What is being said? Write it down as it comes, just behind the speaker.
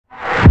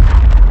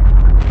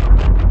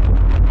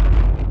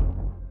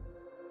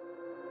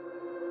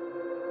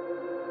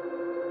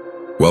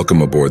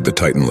Welcome aboard the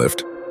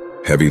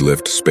TitanLift, heavy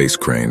lift space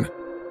crane,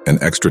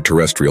 an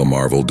extraterrestrial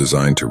marvel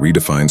designed to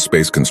redefine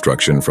space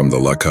construction from the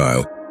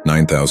Lacaille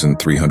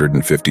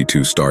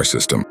 9352 star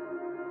system.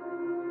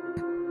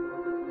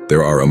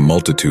 There are a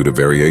multitude of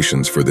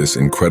variations for this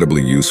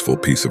incredibly useful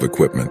piece of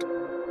equipment.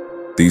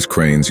 These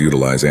cranes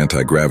utilize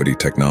anti-gravity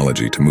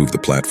technology to move the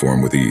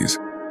platform with ease.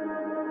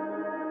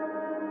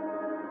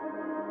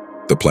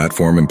 The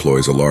platform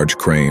employs a large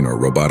crane or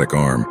robotic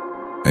arm,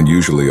 and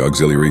usually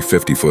auxiliary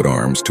 50-foot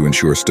arms to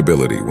ensure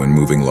stability when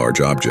moving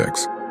large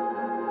objects.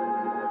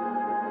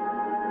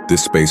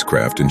 This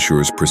spacecraft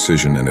ensures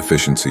precision and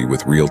efficiency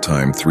with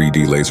real-time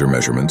 3D laser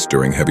measurements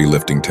during heavy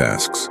lifting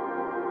tasks.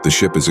 The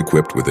ship is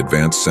equipped with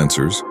advanced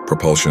sensors,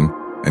 propulsion,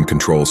 and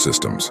control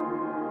systems.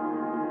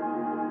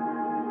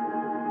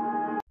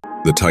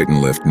 The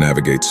TitanLift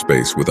navigates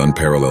space with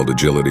unparalleled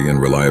agility and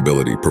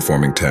reliability,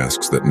 performing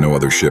tasks that no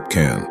other ship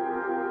can.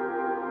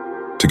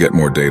 To get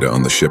more data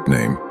on the ship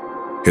name,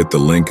 hit the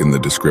link in the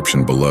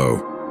description below.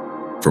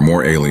 For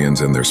more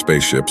aliens and their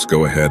spaceships,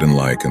 go ahead and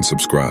like and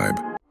subscribe.